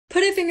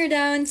Put a finger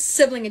down,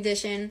 sibling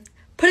edition.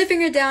 Put a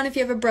finger down if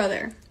you have a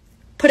brother.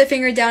 Put a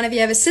finger down if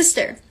you have a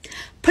sister.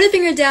 Put a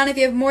finger down if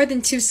you have more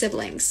than 2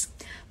 siblings.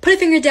 Put a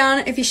finger down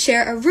if you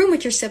share a room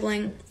with your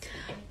sibling.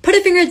 Put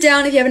a finger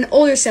down if you have an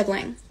older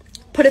sibling.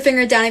 Put a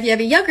finger down if you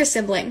have a younger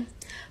sibling.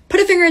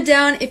 Put a finger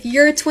down if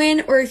you're a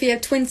twin or if you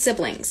have twin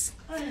siblings.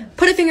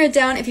 Put a finger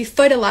down if you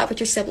fight a lot with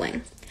your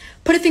sibling.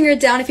 Put a finger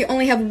down if you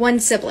only have 1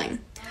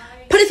 sibling.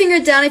 Put a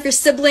finger down if your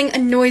sibling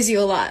annoys you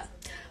a lot.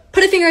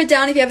 Put a finger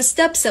down if you have a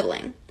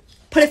step-sibling.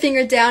 Put a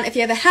finger down if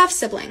you have a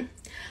half-sibling.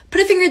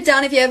 Put a finger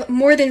down if you have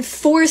more than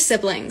 4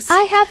 siblings.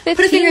 I have 15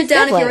 Put a finger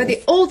down siblings. if you are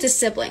the oldest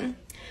sibling.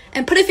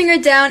 And put a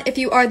finger down if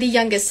you are the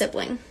youngest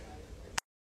sibling.